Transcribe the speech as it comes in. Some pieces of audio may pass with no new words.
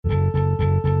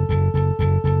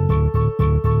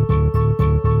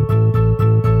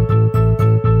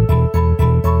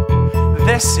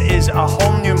this is a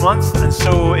whole new month, and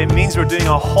so it means we're doing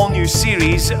a whole new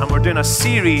series, and we're doing a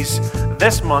series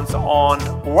this month on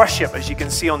worship, as you can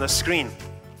see on the screen,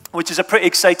 which is a pretty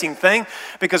exciting thing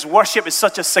because worship is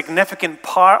such a significant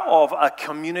part of a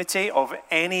community of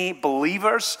any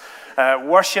believers.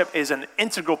 Worship is an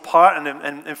integral part,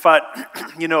 and in fact,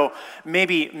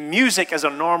 maybe music is a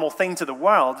normal thing to the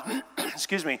world,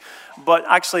 excuse me, but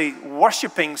actually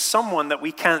worshiping someone that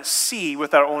we can't see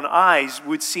with our own eyes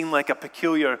would seem like a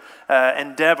peculiar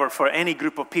endeavor for any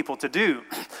group of people to do.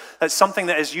 That's something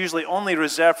that is usually only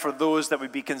reserved for those that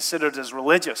would be considered as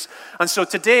religious. And so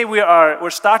today we're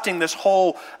starting this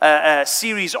whole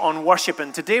series on worship,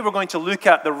 and today we're going to look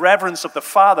at the reverence of the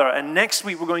Father, and next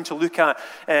week we're going to look at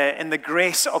in the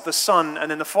grace of the Son,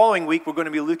 and in the following week we're going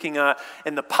to be looking at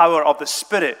in the power of the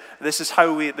Spirit. This is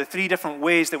how the three different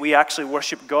ways that we actually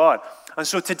worship God. And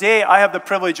so today I have the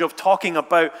privilege of talking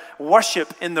about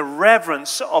worship in the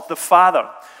reverence of the Father.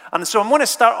 And so I'm going to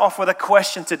start off with a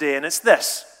question today, and it's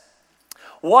this: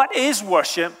 what is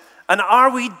worship, and are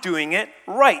we doing it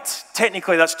right?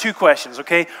 Technically that's two questions,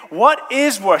 okay? What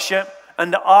is worship,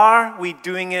 and are we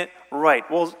doing it right?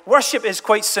 Well, worship is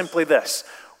quite simply this.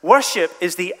 Worship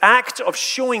is the act of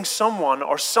showing someone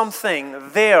or something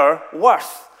their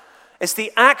worth. It's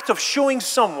the act of showing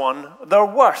someone their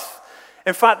worth.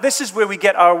 In fact, this is where we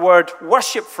get our word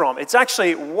worship from. It's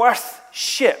actually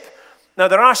worth-ship. Now,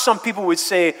 there are some people who would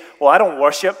say, well, I don't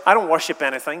worship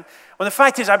anything. Well, the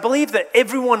fact is, I believe that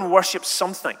everyone worships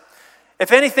something.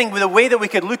 If anything, the way that we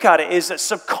could look at it is that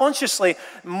subconsciously,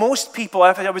 most people,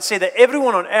 I would say that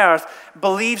everyone on earth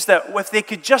believes that if they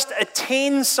could just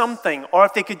attain something, or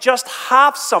if they could just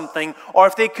have something, or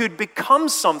if they could become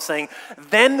something,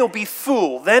 then they'll be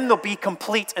full, then they'll be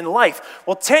complete in life.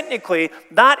 Well, technically,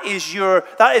 that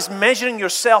is measuring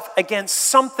yourself against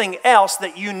something else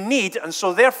that you need, and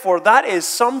so therefore, that is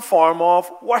some form of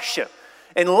worship.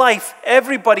 In life,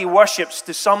 everybody worships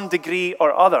to some degree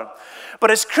or other. But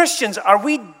as Christians, are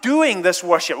we doing this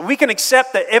worship? We can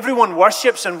accept that everyone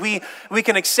worships, and we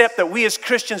can accept that we as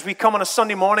Christians, we come on a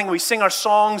Sunday morning, we sing our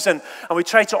songs, and we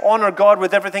try to honor God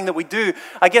with everything that we do.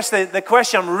 I guess the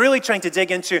question I'm really trying to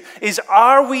dig into is,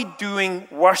 are we doing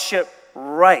worship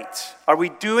right? Are we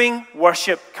doing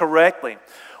worship correctly?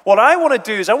 What I want to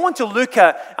do is I want to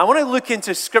look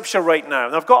into Scripture right now.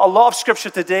 And I've got a lot of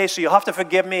Scripture today, so you'll have to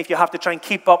forgive me if you have to try and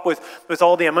keep up with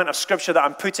all the amount of Scripture that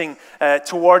I'm putting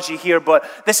towards you here. But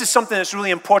this is something that's really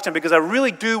important because I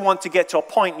really do want to get to a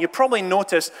point. You probably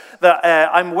noticed that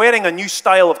I'm wearing a new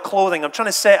style of clothing. I'm trying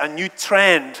to set a new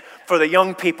trend for the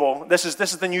young people. This is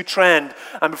the new trend.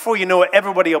 And before you know it,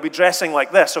 everybody will be dressing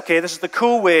like this, okay? This is the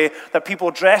cool way that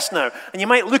people dress now. And you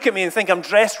might look at me and think I'm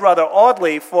dressed rather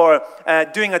oddly for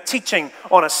doing a teaching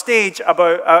on a stage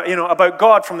about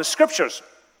God from the Scriptures.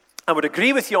 I would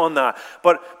agree with you on that.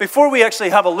 But before we actually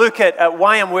have a look at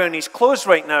why I'm wearing these clothes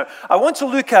right now, I want to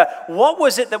look at what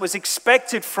was it that was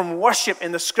expected from worship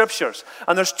in the Scriptures.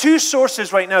 And there's two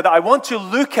sources right now that I want to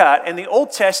look at in the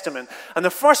Old Testament. And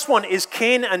the first one is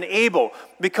Cain and Abel,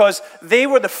 because they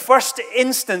were the first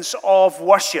instance of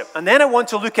worship. And then I want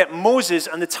to look at Moses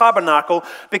and the tabernacle,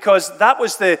 because that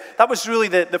was really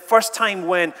the first time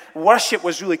when worship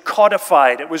was really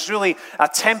codified. It was really a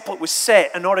template was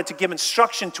set in order to give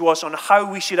instruction to us on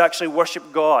how we should actually worship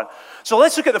God. So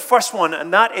let's look at the first one,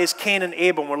 and that is Cain and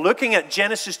Abel. We're looking at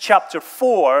Genesis chapter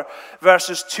 4,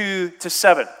 verses 2 to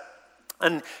 7.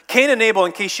 And Cain and Abel,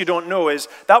 in case you don't know,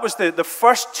 that was the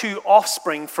first two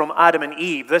offspring from Adam and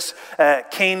Eve. This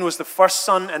Cain was the first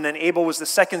son, and then Abel was the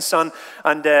second son,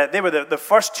 and they were the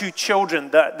first two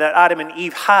children that Adam and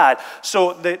Eve had.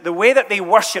 So the way that they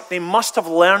worshiped, they must have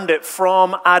learned it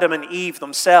from Adam and Eve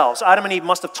themselves. Adam and Eve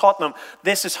must have taught them,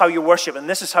 this is how you worship, and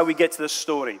this is how we get to this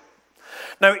story.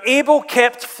 Now, Abel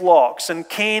kept flocks, and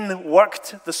Cain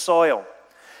worked the soil.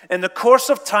 In the course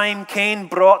of time, Cain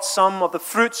brought some of the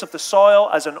fruits of the soil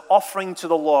as an offering to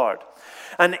the Lord.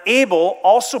 And Abel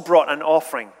also brought an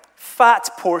offering,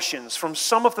 fat portions from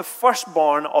some of the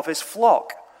firstborn of his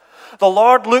flock. The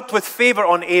Lord looked with favor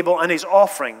on Abel and his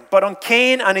offering, but on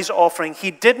Cain and his offering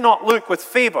he did not look with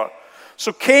favor.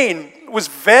 So Cain was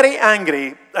very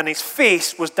angry, and his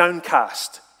face was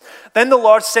downcast. Then the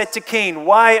Lord said to Cain,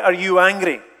 "Why are you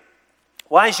angry?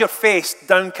 Why is your face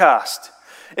downcast?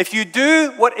 If you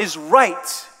do what is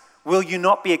right, will you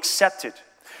not be accepted?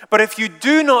 But if you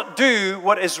do not do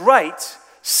what is right,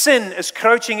 sin is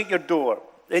crouching at your door.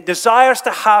 It desires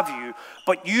to have you,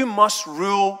 but you must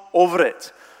rule over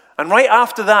it." And right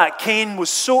after that, Cain was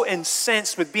so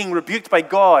incensed with being rebuked by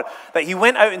God that he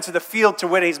went out into the field to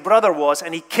where his brother was,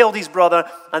 and he killed his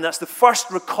brother, and that's the first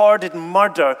recorded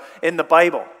murder in the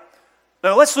Bible.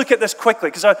 Now, let's look at this quickly,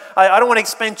 because I don't want to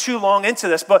spend too long into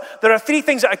this, but there are three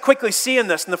things that I quickly see in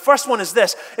this. And the first one is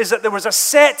this, is that there was a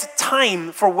set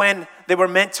time for when they were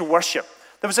meant to worship.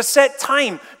 There was a set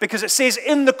time because it says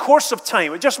in the course of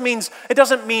time. It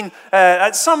doesn't mean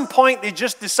at some point they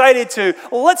just decided to,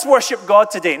 let's worship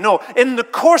God today. No, in the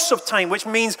course of time, which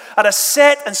means at a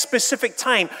set and specific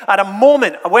time, at a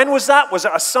moment. When was that? Was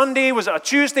it a Sunday? Was it a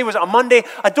Tuesday? Was it a Monday?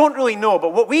 I don't really know.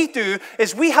 But what we do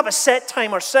is we have a set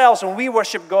time ourselves when we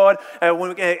worship God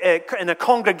in a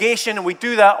congregation, and we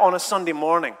do that on a Sunday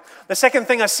morning. The second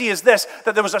thing I see is this,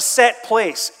 that there was a set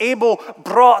place. Abel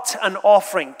brought an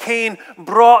offering. Cain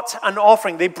brought an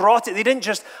offering. They brought it. They didn't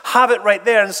just have it right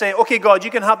there and say, okay, God,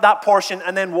 you can have that portion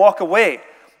and then walk away.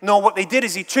 No, what they did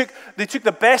is they took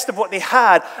the best of what they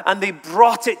had and they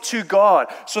brought it to God.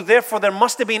 So therefore, there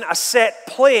must have been a set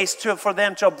place for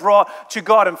them to have brought to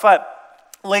God. In fact,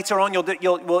 later on,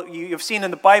 you've seen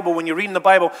in the Bible, when you're reading the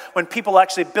Bible, when people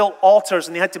actually built altars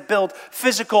and they had to build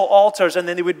physical altars, and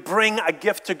then they would bring a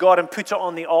gift to God and put it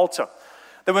on the altar.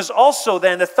 There was also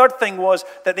then, the third thing was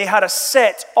that they had a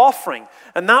set offering,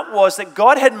 and that was that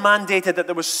God had mandated that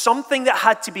there was something that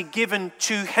had to be given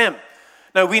to him.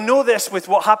 Now, we know this with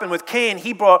what happened with Cain.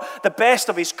 He brought the best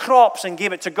of his crops and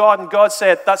gave it to God, and God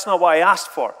said, that's not what I asked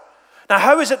for. Now,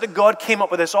 how is it that God came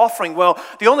up with this offering? Well,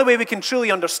 the only way we can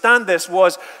truly understand this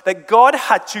was that God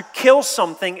had to kill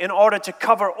something in order to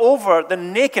cover over the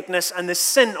nakedness and the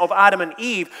sin of Adam and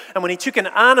Eve. And when he took an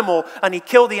animal and he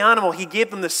killed the animal, he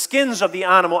gave them the skins of the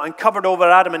animal and covered over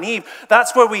Adam and Eve.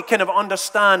 That's where we kind of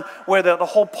understand where the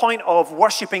whole point of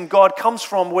worshiping God comes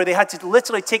from, where they had to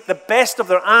literally take the best of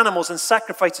their animals and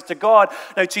sacrifice it to God.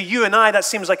 Now, to you and I, that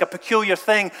seems like a peculiar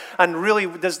thing. And really,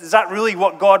 is that really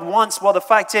what God wants? Well, the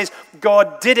fact is,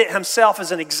 God did it himself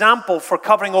as an example for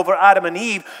covering over Adam and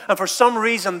Eve. And for some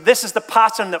reason, this is the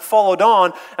pattern that followed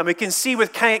on. And we can see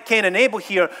with Cain and Abel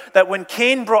here that when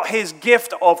Cain brought his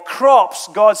gift of crops,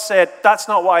 God said, that's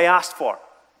not what I asked for.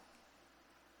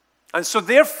 And so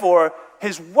therefore,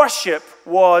 his worship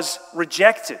was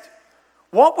rejected.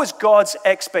 What was God's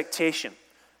expectation?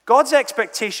 God's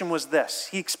expectation was this.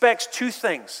 He expects two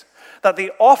things: that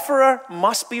the offerer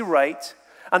must be right,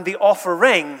 and the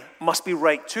offering must be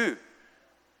right too.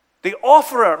 The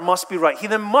offerer must be right. He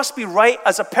then must be right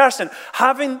as a person,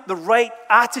 having the right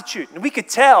attitude. And we could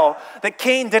tell that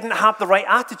Cain didn't have the right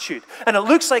attitude. And it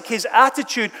looks like his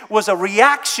attitude was a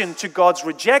reaction to God's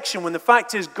rejection, when the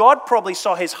fact is God probably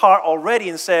saw his heart already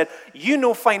and said, you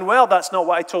know fine well that's not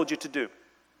what I told you to do.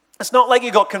 It's not like you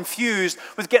got confused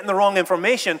with getting the wrong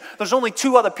information. There's only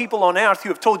two other people on earth who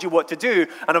have told you what to do,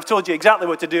 and have told you exactly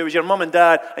what to do. It was your mom and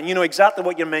dad, and you know exactly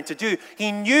what you're meant to do.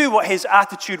 He knew what his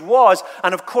attitude was,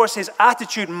 and of course his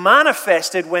attitude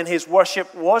manifested when his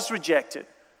worship was rejected.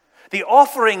 The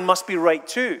offering must be right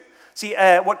too. See,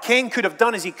 what Cain could have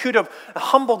done is he could have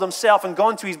humbled himself and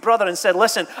gone to his brother and said,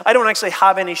 listen, I don't actually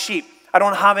have any sheep. I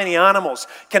don't have any animals.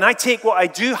 Can I take what I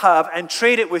do have and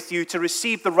trade it with you to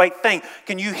receive the right thing?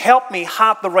 Can you help me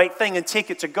have the right thing and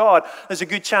take it to God? There's a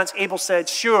good chance Abel said,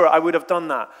 sure, I would have done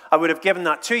that. I would have given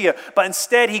that to you. But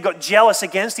instead, he got jealous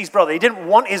against his brother. He didn't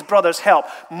want his brother's help.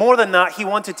 More than that, he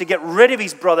wanted to get rid of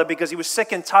his brother because he was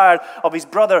sick and tired of his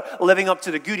brother living up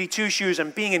to the goody two-shoes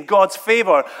and being in God's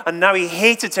favor. And now he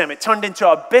hated him. It turned into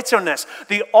a bitterness.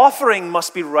 The offering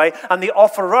must be right, and the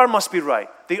offerer must be right.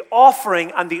 The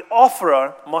offering and the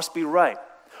offerer must be right.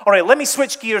 All right, let me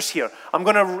switch gears here. I'm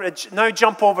going to now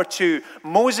jump over to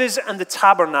Moses and the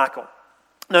tabernacle.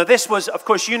 Now, this was, of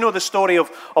course, you know the story of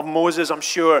Moses, I'm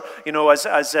sure, you know, as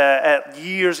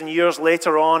years and years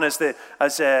later on, as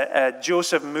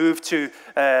Joseph moved to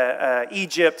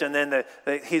Egypt, and then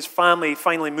his family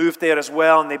finally moved there as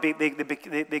well, and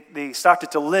they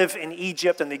started to live in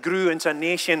Egypt, and they grew into a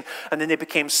nation, and then they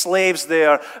became slaves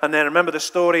there. And then remember the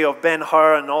story of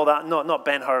Ben-Hur and all that. Not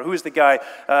Ben-Hur. Who's the guy?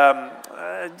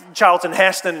 Charlton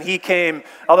Heston. He came,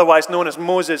 otherwise known as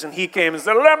Moses, and he came and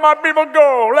said, "Let my people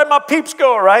go. Let my peeps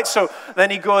go." Right? So then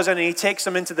he goes and he takes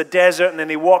them into the desert, and then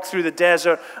they walk through the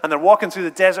desert, and they're walking through the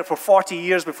desert for 40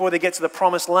 years before they get to the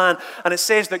promised land. And it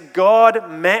says that God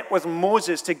met with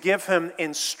Moses to give him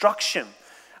instruction.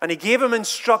 And he gave him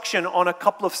instruction on a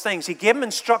couple of things. He gave him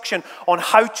instruction on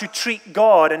how to treat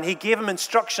God, and he gave him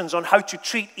instructions on how to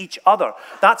treat each other.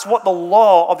 That's what the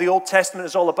law of the Old Testament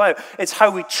is all about. It's how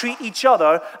we treat each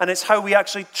other, and it's how we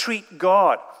actually treat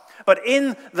God. But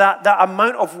in that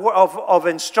amount of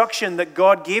instruction that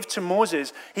God gave to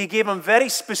Moses, he gave him very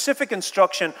specific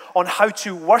instruction on how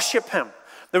to worship him.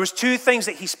 There was two things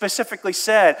that he specifically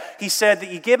said. He said that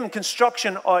he gave him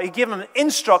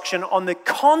instruction on the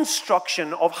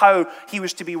construction of how he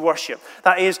was to be worshipped.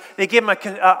 That is, they gave him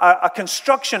a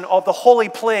construction of the holy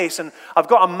place. And I've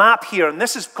got a map here, and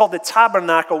this is called the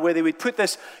tabernacle, where they would put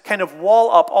this kind of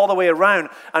wall up all the way around.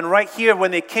 And right here,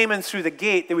 when they came in through the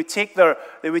gate, they would take their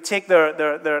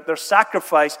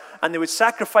sacrifice, and they would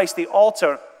sacrifice the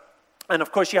altar. And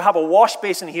of course, you have a wash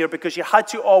basin here because you had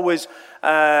to always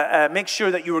make sure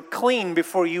that you were clean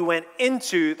before you went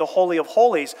into the Holy of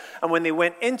Holies. And when they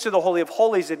went into the Holy of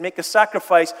Holies, they'd make a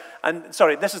sacrifice.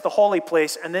 This is the holy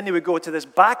place. And then they would go to this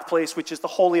back place, which is the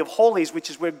Holy of Holies, which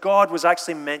is where God was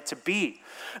actually meant to be.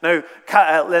 Now,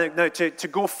 to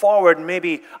go forward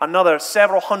maybe another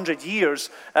several hundred years,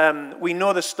 we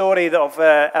know the story of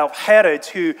Herod,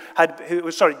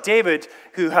 David,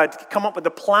 who had come up with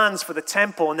the plans for the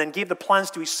temple and then gave the plans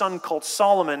to his son called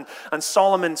Solomon. And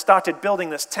Solomon started building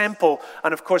this temple.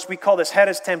 And of course, we call this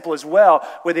Herod's temple as well,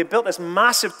 where they built this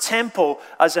massive temple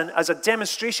as a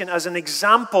demonstration, as an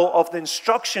example of the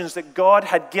instructions that God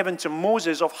had given to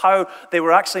Moses of how they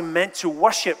were actually meant to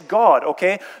worship God,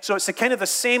 okay? So it's the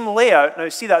same layout. Now, you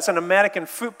see that's an American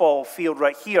football field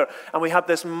right here. And we have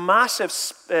this massive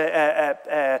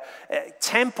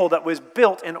temple that was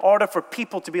built in order for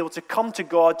people to be able to come to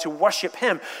God to worship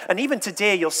Him. And even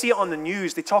today, you'll see it on the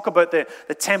news. They talk about the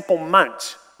Temple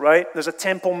Mount, right? There's a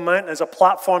Temple Mount. There's a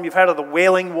platform. You've heard of the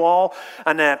Wailing Wall.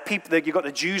 And you've got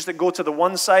the Jews that go to the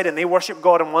one side and they worship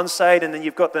God on one side. And then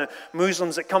you've got the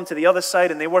Muslims that come to the other side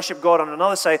and they worship God on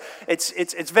another side.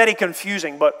 It's very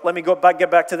confusing, but let me get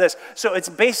back to this. So it's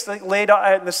basically laid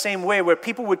out in the same way where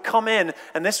people would come in,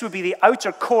 and this would be the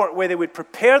outer court where they would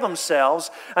prepare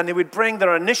themselves and they would bring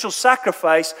their initial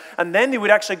sacrifice, and then they would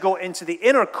actually go into the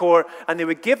inner court and they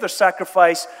would give their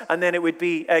sacrifice, and then it would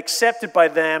be accepted by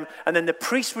them, and then the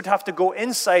priest would have to go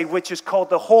inside, which is called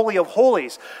the Holy of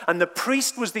Holies. And the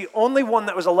priest was the only one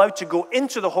that was allowed to go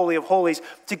into the Holy of Holies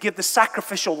to give the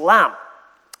sacrificial lamb.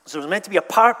 So it was meant to be a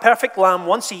perfect lamb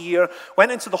once a year,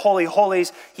 went into the Holy of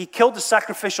Holies, he killed the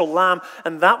sacrificial lamb,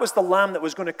 and that was the lamb that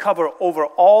was going to cover over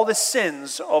all the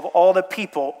sins of all the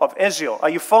people of Israel. Are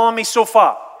you following me so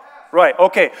far? Right,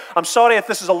 okay. I'm sorry if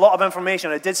this is a lot of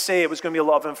information. I did say it was going to be a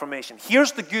lot of information.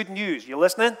 Here's the good news. You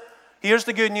listening? Here's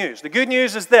the good news. The good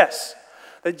news is this,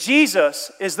 that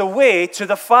Jesus is the way to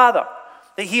the Father,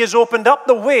 that He has opened up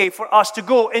the way for us to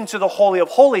go into the Holy of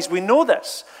Holies. We know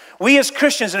this. We as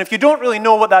Christians, and if you don't really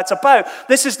know what that's about,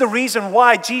 this is the reason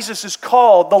why Jesus is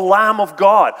called the Lamb of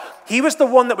God. He was the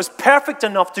one that was perfect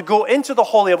enough to go into the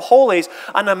Holy of Holies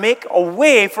and to make a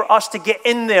way for us to get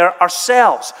in there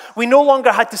ourselves. We no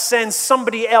longer had to send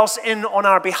somebody else in on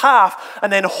our behalf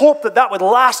and then hope that would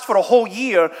last for a whole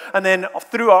year, and then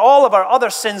through all of our other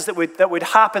sins that would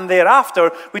happen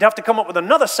thereafter, we'd have to come up with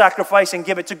another sacrifice and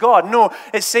give it to God. No,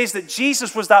 it says that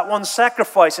Jesus was that one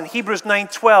sacrifice. In Hebrews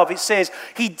 9:12, it says,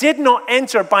 He did not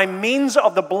enter by means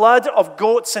of the blood of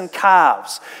goats and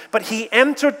calves, but He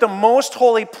entered the most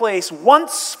holy place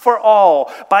once for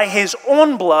all by His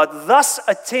own blood, thus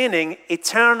attaining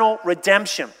eternal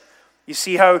redemption. You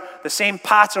see how the same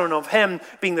pattern of Him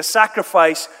being the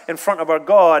sacrifice in front of our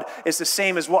God is the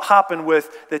same as what happened with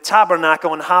the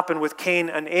tabernacle and happened with Cain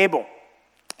and Abel.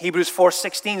 Hebrews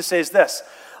 4:16 says this,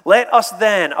 Let us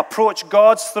then approach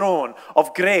God's throne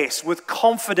of grace with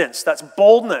confidence, that's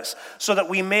boldness, so that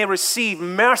we may receive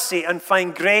mercy and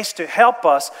find grace to help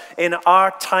us in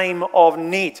our time of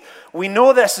need. We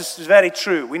know this is very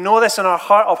true. We know this in our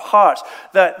heart of hearts,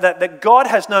 that God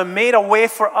has now made a way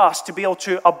for us to be able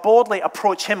to boldly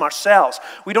approach Him ourselves.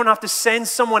 We don't have to send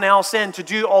someone else in to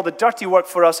do all the dirty work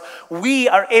for us. We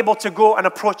are able to go and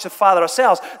approach the Father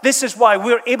ourselves. This is why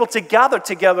we're able to gather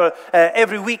together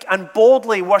every week and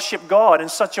boldly worship God in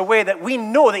such a way that we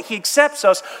know that He accepts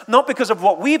us, not because of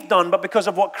what we've done, but because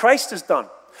of what Christ has done.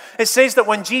 It says that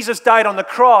when Jesus died on the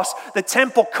cross, the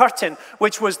temple curtain,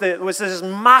 which was this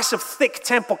massive, thick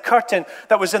temple curtain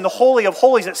that was in the Holy of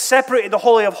Holies, that separated the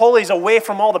Holy of Holies away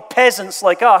from all the peasants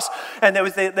like us. And it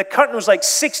was the curtain was like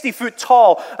 60 foot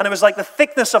tall, and it was like the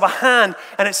thickness of a hand.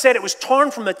 And it said it was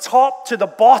torn from the top to the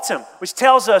bottom, which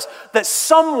tells us that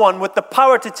someone with the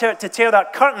power to tear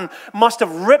that curtain must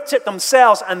have ripped it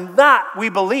themselves, and that, we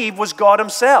believe, was God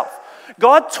Himself.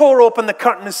 God tore open the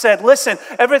curtain and said, listen,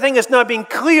 everything is now being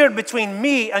cleared between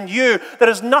me and you. There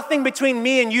is nothing between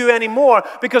me and you anymore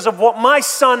because of what my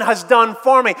Son has done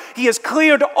for me. He has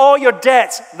cleared all your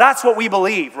debts. That's what we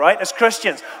believe, right, as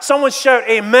Christians. Someone shout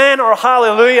amen or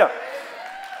hallelujah.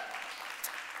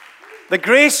 The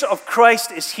grace of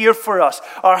Christ is here for us.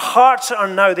 Our hearts are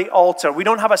now the altar. We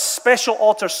don't have a special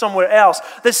altar somewhere else.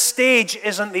 This stage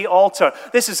isn't the altar.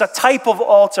 This is a type of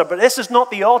altar, but this is not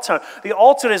the altar. The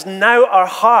altar is now our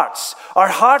hearts. Our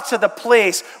hearts are the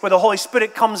place where the Holy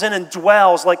Spirit comes in and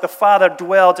dwells like the Father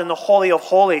dwelled in the Holy of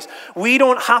Holies. We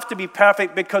don't have to be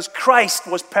perfect because Christ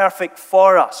was perfect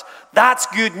for us. That's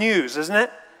good news, isn't it?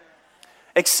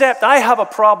 Except I have a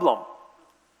problem.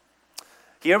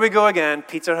 Here we go again.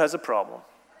 Peter has a problem.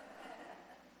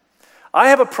 I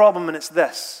have a problem, and it's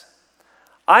this.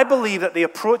 I believe that the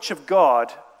approach of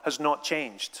God has not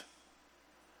changed.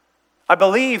 I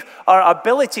believe our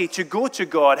ability to go to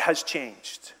God has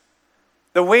changed.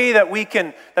 The way that we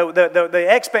can, the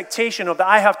expectation of that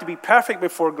I have to be perfect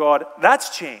before God,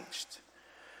 that's changed.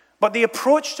 But the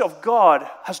approach of God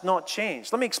has not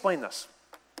changed. Let me explain this.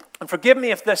 And forgive me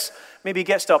if this maybe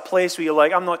gets to a place where you're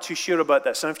like, I'm not too sure about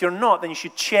this. And if you're not, then you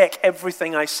should check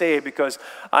everything I say because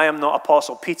I am not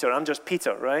Apostle Peter. I'm just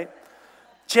Peter, right?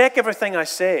 Check everything I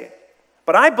say.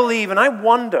 But I believe and I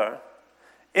wonder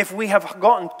if we have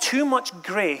gotten too much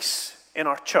grace in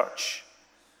our church.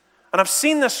 And I've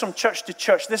seen this from church to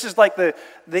church. This is like the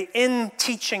in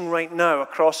teaching right now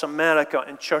across America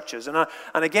in churches. And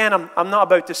again, I'm not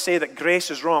about to say that grace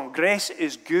is wrong. Grace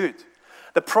is good.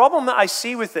 The problem that I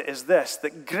see with it is this,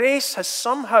 that grace has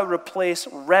somehow replaced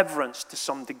reverence to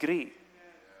some degree.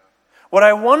 What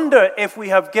I wonder if we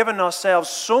have given ourselves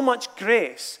so much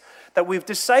grace that we've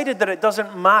decided that it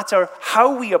doesn't matter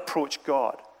how we approach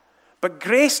God. But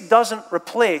grace doesn't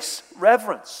replace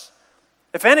reverence.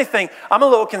 If anything, I'm a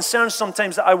little concerned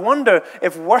sometimes that I wonder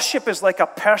if worship is like a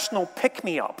personal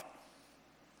pick-me-up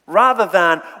rather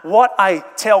than what I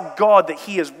tell God that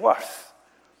He is worth.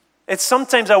 It's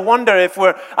sometimes I wonder if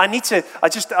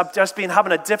I've just been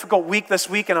having a difficult week this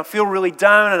week and I feel really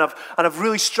down and I've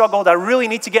really struggled. I really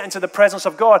need to get into the presence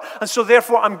of God. And so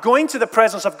therefore I'm going to the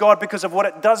presence of God because of what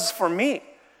it does for me.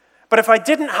 But if I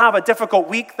didn't have a difficult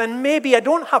week, then maybe I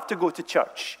don't have to go to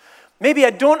church. Maybe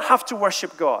I don't have to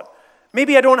worship God.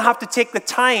 Maybe I don't have to take the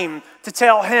time to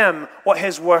tell Him what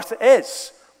His worth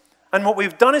is. And what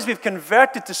we've done is we've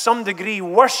converted to some degree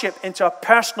worship into a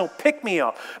personal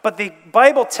pick-me-up. But the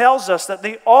Bible tells us that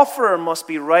the offerer must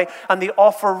be right and the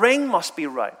offering must be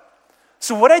right.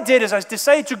 So what I did is I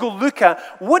decided to go look at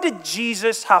what did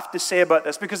Jesus have to say about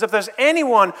this? Because if there's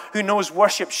anyone who knows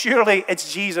worship, surely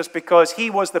it's Jesus because He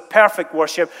was the perfect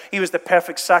worship. He was the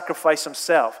perfect sacrifice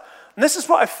Himself. And this is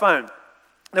what I found.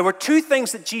 There were two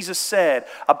things that Jesus said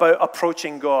about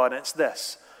approaching God, and it's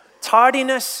this: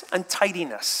 tardiness and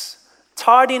tidiness.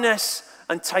 Tardiness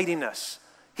and tidiness.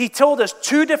 He told us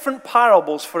two different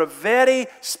parables for a very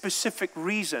specific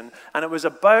reason, and it was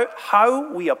about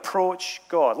how we approach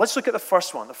God. Let's look at the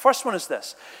first one. The first one is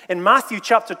this. In Matthew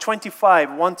chapter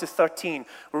 25, 1 to 13,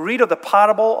 we read of the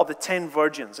parable of the 10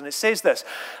 virgins, and it says this: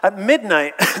 at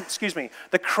midnight,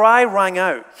 the cry rang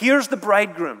out, "Here's the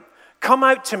bridegroom, come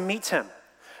out to meet him."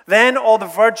 Then all the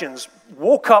virgins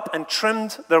woke up and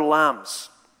trimmed their lamps.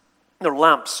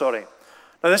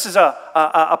 Now this is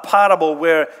a parable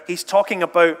where he's talking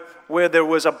about where there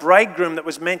was a bridegroom that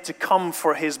was meant to come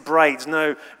for his brides.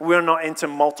 Now, we're not into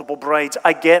multiple brides.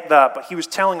 I get that, but he was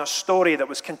telling a story that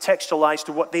was contextualized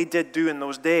to what they did do in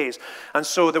those days. And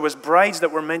so there was brides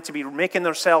that were meant to be making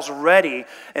themselves ready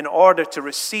in order to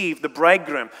receive the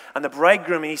bridegroom. And the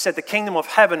bridegroom, and he said the kingdom of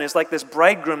heaven is like this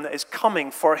bridegroom that is coming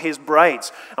for his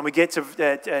brides. And we get to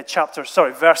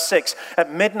verse 6.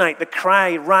 At midnight, the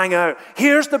cry rang out,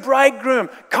 "Here's the bridegroom,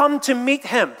 come to meet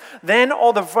him." Then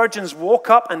all the virgins woke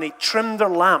up and they trimmed their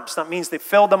lamps. That means they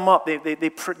filled them up. They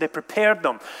prepared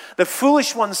them. The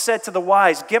foolish ones said to the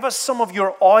wise, "Give us some of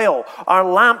your oil. Our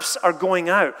lamps are going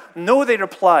out." "No," they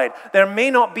replied, "there may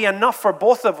not be enough for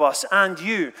both of us and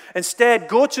you. Instead,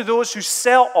 go to those who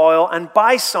sell oil and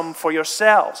buy some for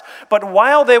yourselves." But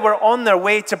while they were on their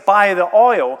way to buy the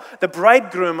oil, the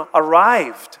bridegroom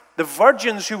arrived. The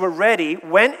virgins who were ready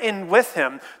went in with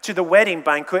him to the wedding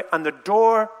banquet, and the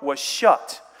door was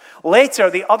shut. Later,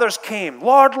 the others came.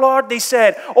 "Lord, Lord," they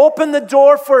said, "open the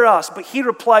door for us." But he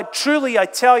replied, "Truly, I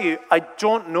tell you, I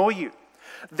don't know you.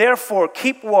 Therefore,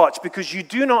 keep watch, because you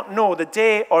do not know the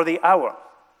day or the hour."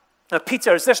 Now,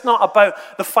 Peter, is this not about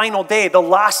the final day, the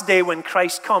last day when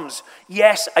Christ comes?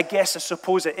 Yes, I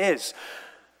suppose it is.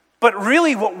 But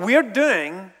really what we're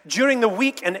doing during the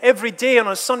week and every day on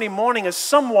a Sunday morning is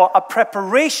somewhat a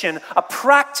preparation, a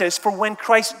practice for when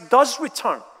Christ does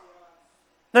return.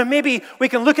 Now maybe we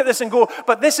can look at this and go,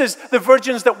 but this is the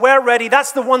virgins that were ready.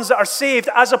 That's the ones that are saved,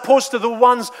 as opposed to the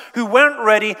ones who weren't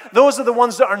ready. Those are the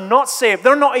ones that are not saved.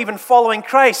 They're not even following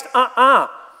Christ.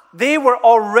 They were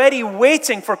already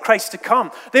waiting for Christ to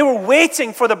come. They were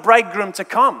waiting for the bridegroom to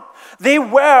come. They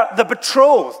were the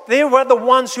betrothed. They were the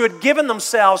ones who had given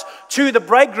themselves to the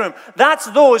bridegroom. That's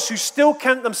those who still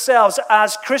count themselves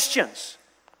as Christians.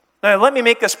 Now, let me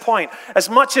make this point. As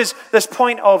much as this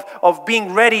point of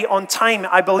being ready on time,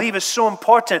 I believe is so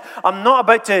important, I'm not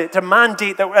about to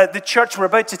mandate that the church, we're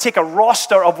about to take a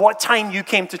roster of what time you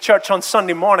came to church on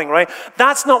Sunday morning, right?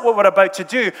 That's not what we're about to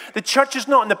do. The church is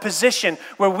not in the position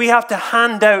where we have to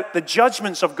hand out the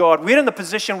judgments of God. We're in the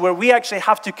position where we actually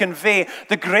have to convey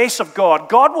the grace of God.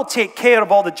 God will take care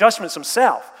of all the judgments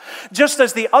himself. Just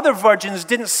as the other virgins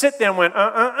didn't sit there and went,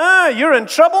 you're in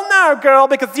trouble now, girl,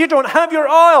 because you don't have your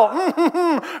oil.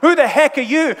 Who the heck are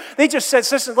you? They just said,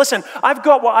 listen, I've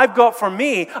got what I've got for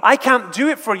me. I can't do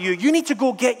it for you. You need to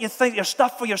go get your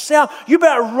stuff for yourself. You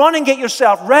better run and get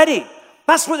yourself ready.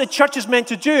 That's what the church is meant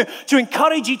to do, to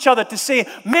encourage each other to say,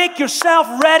 make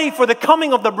yourself ready for the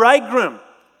coming of the bridegroom.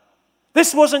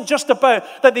 This wasn't just about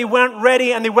that they weren't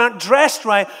ready and they weren't dressed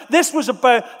right. This was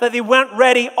about that they weren't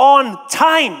ready on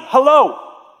time. Hello?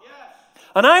 Yes.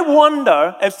 And I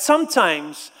wonder if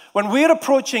sometimes when we're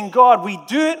approaching God, we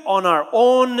do it on our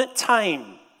own time.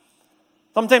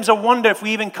 Sometimes I wonder if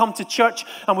we even come to church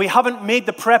and we haven't made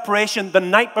the preparation the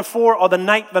night before or the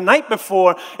night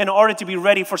before in order to be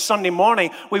ready for Sunday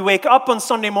morning. We wake up on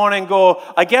Sunday morning and go,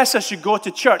 I guess I should go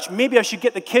to church. Maybe I should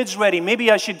get the kids ready. Maybe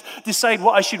I should decide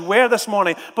what I should wear this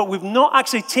morning. But we've not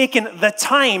actually taken the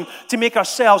time to make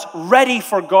ourselves ready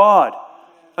for God.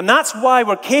 And that's why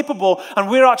we're capable and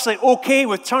we're actually okay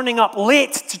with turning up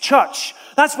late to church.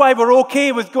 That's why we're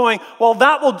okay with going, well,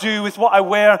 that will do with what I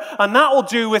wear, and that will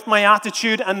do with my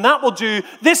attitude, and that will do.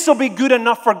 This will be good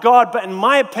enough for God. But in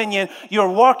my opinion, you're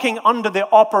working under the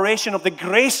operation of the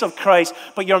grace of Christ,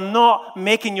 but you're not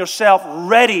making yourself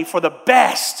ready for the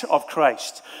best of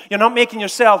Christ. You're not making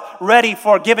yourself ready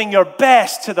for giving your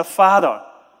best to the Father.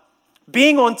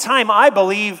 Being on time, I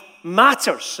believe,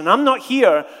 matters. And I'm not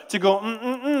here to go,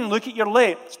 look at you're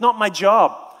late. It's not my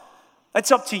job.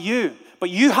 It's up to you. But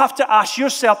you have to ask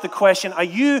yourself the question, are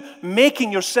you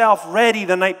making yourself ready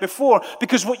the night before?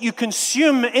 Because what you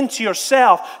consume into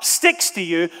yourself sticks to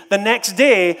you the next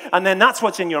day, and then that's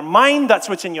what's in your mind, that's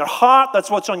what's in your heart, that's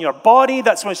what's on your body,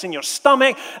 that's what's in your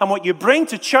stomach, and what you bring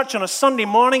to church on a Sunday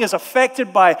morning is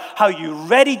affected by how you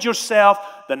readied yourself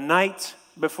the night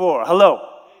before. Hello?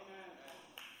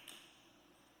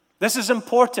 This is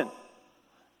important.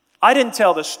 I didn't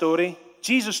tell this story.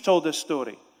 Jesus told this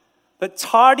story. That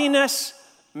tardiness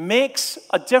makes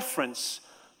a difference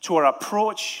to our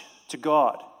approach to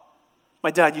God.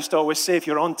 My dad used to always say, if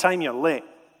you're on time, you're late.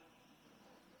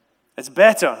 It's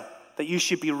better that you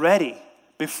should be ready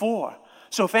before.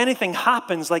 So if anything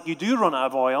happens, like you do run out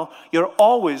of oil, you're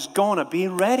always going to be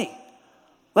ready.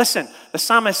 Listen, the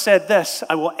psalmist said this,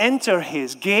 I will enter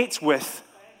his gates with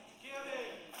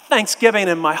thanksgiving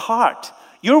in my heart.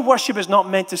 Your worship is not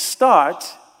meant to start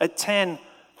at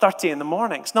 10:30 in the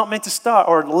morning. It's not meant to start,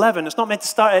 or 11. It's not meant to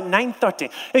start at 9:30.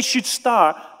 It should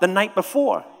start the night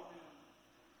before.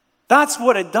 That's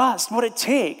what it does, what it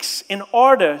takes in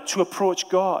order to approach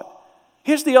God.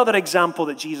 Here's the other example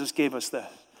that Jesus gave us this.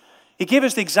 He gave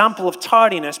us the example of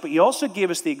tardiness, but he also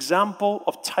gave us the example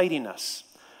of tidiness.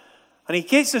 And he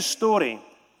gives this story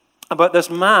about this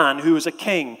man who was a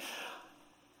king.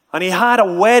 And he had a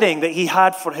wedding that he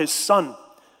had for his son.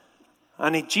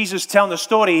 And Jesus telling the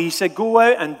story, he said, go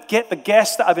out and get the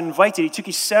guests that I've invited. He took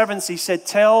his servants, he said,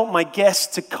 tell my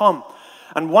guests to come.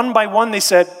 And one by one they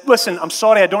said, listen, I'm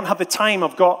sorry, I don't have the time.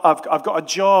 I've got a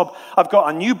job. I've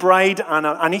got a new bride and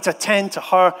I need to attend to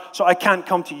her, so I can't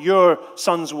come to your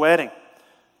son's wedding.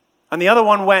 And the other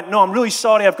one went, no, I'm really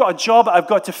sorry. I've got a job I've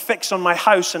got to fix on my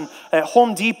house. And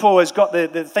Home Depot has got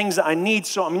the things that I need.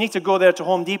 So I need to go there to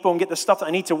Home Depot and get the stuff that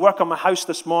I need to work on my house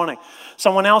this morning.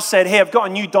 Someone else said, hey, I've got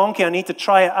a new donkey. I need to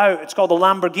try it out. It's called a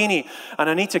Lamborghini. And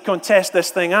I need to contest this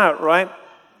thing out, right?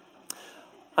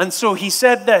 And so he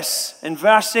said this in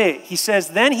verse 8. He says,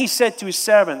 then he said to his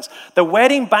servants, the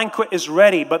wedding banquet is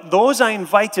ready, but those I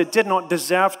invited did not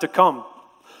deserve to come.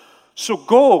 So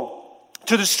go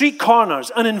to the street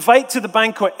corners and invite to the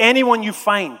banquet anyone you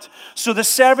find. So the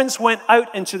servants went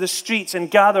out into the streets and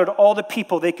gathered all the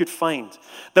people they could find,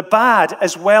 the bad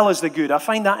as well as the good. I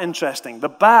find that interesting. The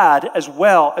bad as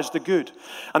well as the good.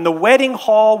 And the wedding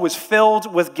hall was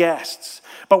filled with guests.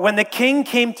 But when the king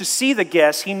came to see the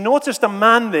guests, he noticed a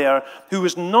man there who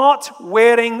was not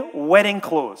wearing wedding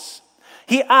clothes.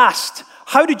 He asked,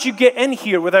 how did you get in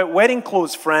here without wedding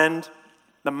clothes, friend?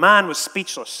 The man was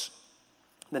speechless.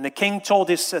 Then the king told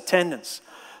his attendants,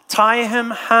 Tie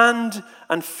him hand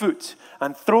and foot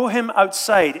and throw him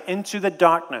outside into the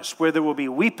darkness where there will be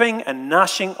weeping and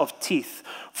gnashing of teeth.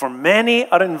 For many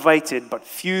are invited, but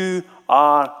few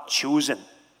are chosen.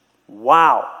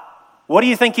 Wow. What do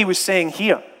you think he was saying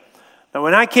here? Now,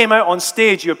 when I came out on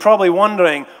stage, you're probably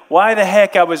wondering why the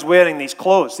heck I was wearing these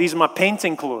clothes. These are my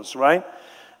painting clothes, right?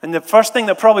 And the first thing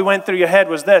that probably went through your head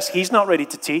was this: he's not ready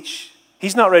to teach.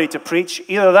 He's not ready to preach.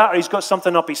 Either that or he's got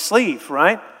something up his sleeve,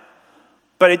 right?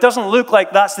 But it doesn't look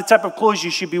like that's the type of clothes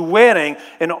you should be wearing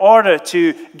in order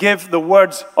to give the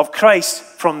words of Christ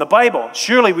from the Bible.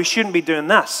 Surely we shouldn't be doing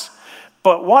this.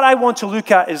 But what I want to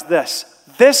look at is this.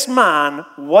 This man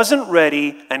wasn't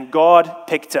ready, and God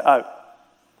picked it out.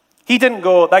 He didn't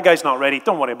go, that guy's not ready,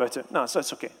 don't worry about it. No,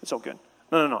 it's okay, it's all good.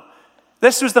 No.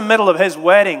 This was the middle of his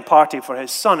wedding party for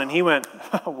his son, and he went,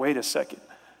 wait a second.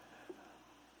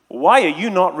 Why are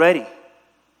you not ready?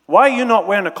 Why are you not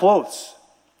wearing the clothes?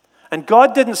 And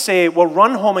God didn't say, well,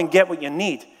 run home and get what you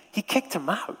need. He kicked him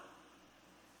out.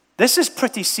 This is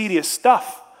pretty serious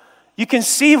stuff. You can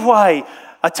see why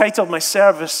I titled my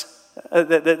service,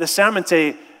 the sermon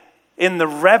today, In the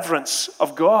Reverence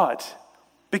of God.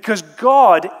 Because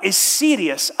God is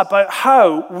serious about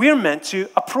how we're meant to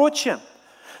approach him.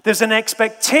 There's an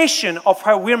expectation of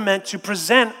how we're meant to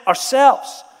present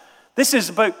ourselves. This is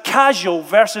about casual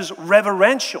versus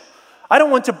reverential. I don't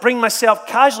want to bring myself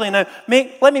casually. Now,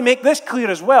 let me make this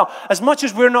clear as well. As much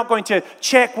as we're not going to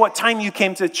check what time you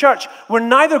came to the church, we're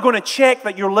neither going to check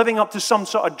that you're living up to some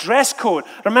sort of dress code.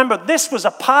 Remember, this was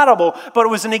a parable, but it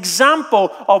was an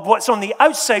example of what's on the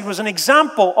outside, was an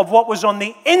example of what was on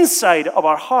the inside of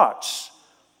our hearts.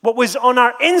 What was on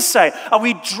our inside? Are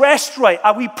we dressed right?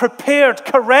 Are we prepared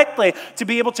correctly to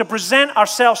be able to present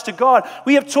ourselves to God?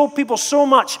 We have told people so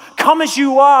much, come as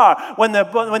you are, when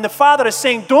the Father is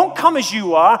saying, don't come as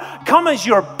you are, come as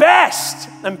your best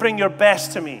and bring your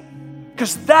best to me.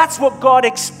 Because that's what God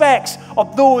expects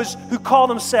of those who call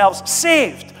themselves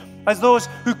saved, as those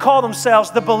who call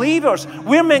themselves the believers.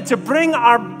 We're meant to bring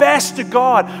our best to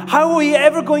God. How are we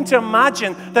ever going to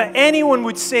imagine that anyone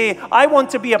would say, I want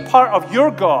to be a part of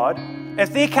your God,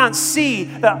 if they can't see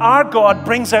that our God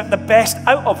brings out the best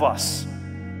out of us?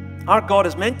 Our God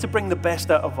is meant to bring the best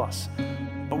out of us,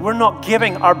 but we're not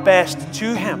giving our best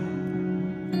to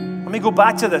him. Let me go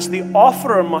back to this. The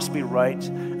offerer must be right,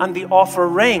 and the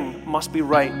offering must be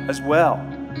right as well.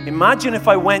 Imagine if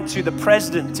I went to the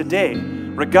president today,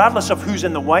 regardless of who's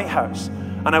in the White House,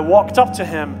 and I walked up to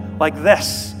him like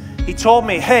this. He told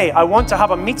me, hey, I want to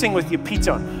have a meeting with you,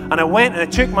 Peter. And I went and I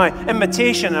took my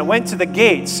invitation and I went to the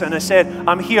gates and I said,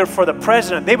 I'm here for the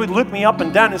president. They would look me up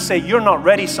and down and say, you're not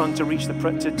ready, son, to meet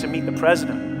the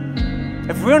president.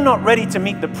 If we're not ready to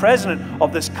meet the president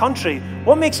of this country,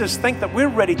 what makes us think that we're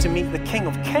ready to meet the King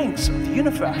of Kings of the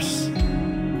universe?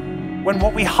 When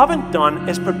what we haven't done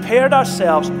is prepared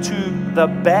ourselves to the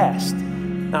best.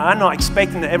 Now, I'm not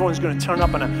expecting that everyone's going to turn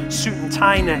up in a suit and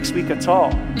tie next week at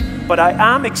all. But I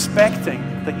am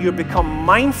expecting that you become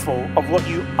mindful of what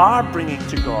you are bringing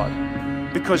to God.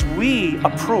 Because we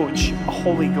approach a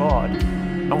holy God.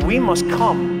 And we must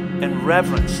come in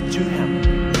reverence to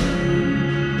him.